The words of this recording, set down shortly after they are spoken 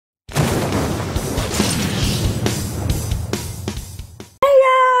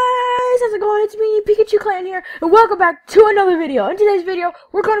everybody, Pikachu Clan here, and welcome back to another video. In today's video,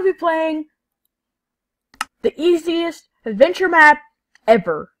 we're going to be playing the easiest adventure map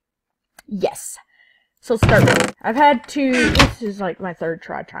ever. Yes. So let's start with it. I've had to, this is like my third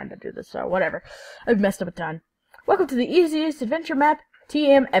try trying to do this, so whatever. I've messed up a ton. Welcome to the easiest adventure map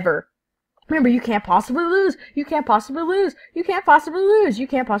TM ever. Remember, you can't possibly lose. You can't possibly lose. You can't possibly lose. You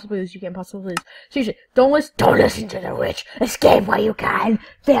can't possibly lose. You can't possibly lose. Seriously, don't listen to the witch. Escape while you can.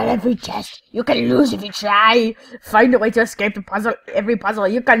 Fail every test. You can lose if you try. Find a way to escape the puzzle. Every puzzle.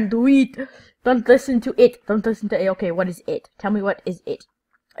 You can do it. Don't listen to it. Don't listen to it. Okay, what is it? Tell me what is it.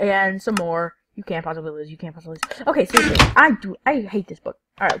 And some more. You can't possibly lose. You can't possibly lose. Okay, seriously, I hate this book.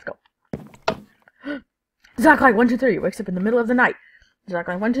 Alright, let's go. Zachary 1, 2, 3 wakes up in the middle of the night.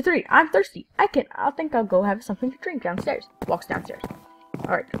 Zachary 1, 2, 3. I'm thirsty. I think I'll go have something to drink downstairs. Walks downstairs.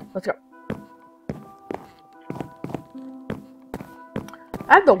 Alright, let's go.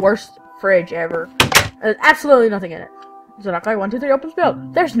 I have the worst fridge ever. There's absolutely nothing in it. Zachary 1, 2, 3 opens milk.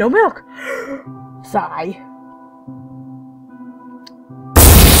 There's no milk. Sigh.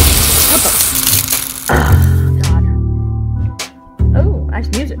 What the? God. Oh, nice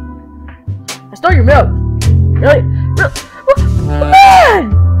music. I stole your milk. Really? Really?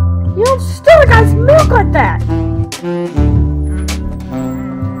 Man! You don't steal a guy's milk like that!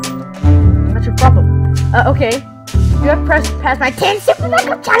 That's your problem. Okay. You have pressed past my 10 super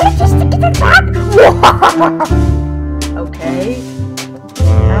makeup challenge just to get it back? Okay.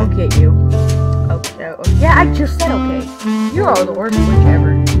 I don't get you. Okay. Yeah, I just said okay. You are the worst witch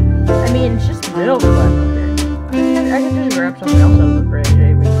ever. I mean, it's just milk left over there. I can just grab something else out of the fridge,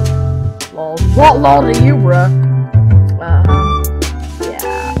 maybe. Lol. What lol to you, bruh? Yeah.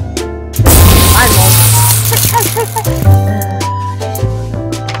 I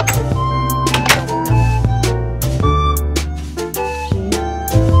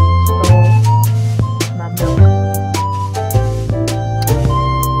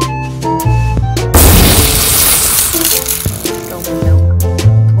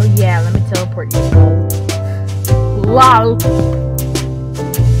love LOL.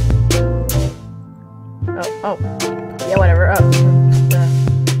 Oh. Yeah, whatever.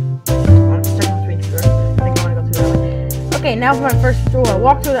 Okay, now for my first door.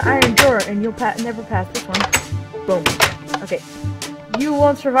 Walk through the iron door and you'll never pass this one. Boom. Okay. You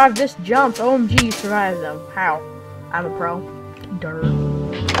won't survive this jump. OMG, you survived them. How? I'm a pro. Durr.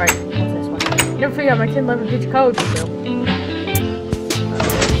 Alright, what's this one? You never figure out my 10-11 digit code still.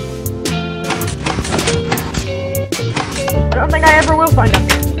 I don't think I ever will find out. Oh,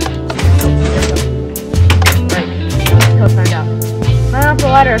 there we go. Right. Let's find out. Climb up the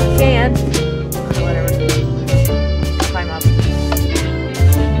ladder if you can. Whatever. Climb up.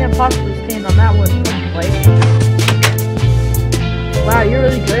 You can't possibly stand on that wooden plate. Wow, you're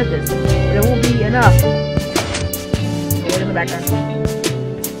really good at this. But it won't be enough. Wait in the background.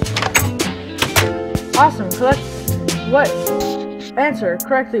 Awesome. Collect what? Answer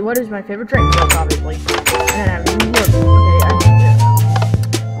correctly. What is my favorite drink? Milk, obviously. And look. Okay,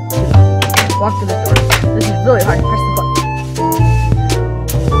 walk to this door. This is really hard. Press the button.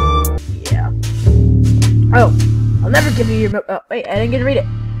 Yeah. Oh, I'll never give you your milk. Oh, wait, I didn't get to read it.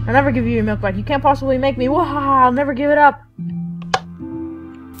 I'll never give you your milk back. You can't possibly make me. Wow, I'll never give it up.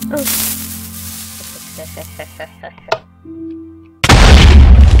 Oh.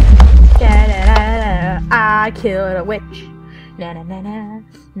 I killed a witch. Na na na na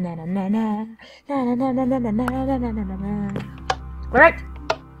na na na na na na na na na na na na na na. Alright.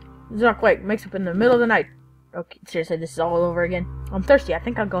 Zuck wakes up in the middle of the night. Okay, seriously, this is all over again. I'm thirsty. I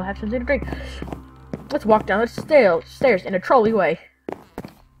think I'll go have something to drink. Let's walk down the stairs in a trolley way.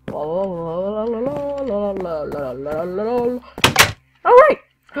 Alright!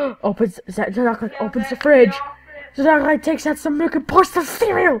 Opens the fridge. Zuck takes out some milk and pours some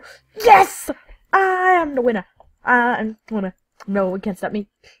cereal. Yes! I am the winner. I'm the winner. No one can stop me.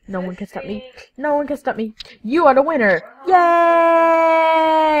 No one can stop me. No one can stop me. You are the winner.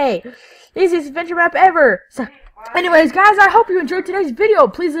 Yay! Easiest adventure map ever. So, anyways, guys, I hope you enjoyed today's video.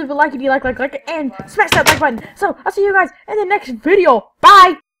 Please leave a like if you like, and smash that like button. So, I'll see you guys in the next video.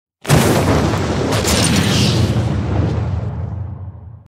 Bye!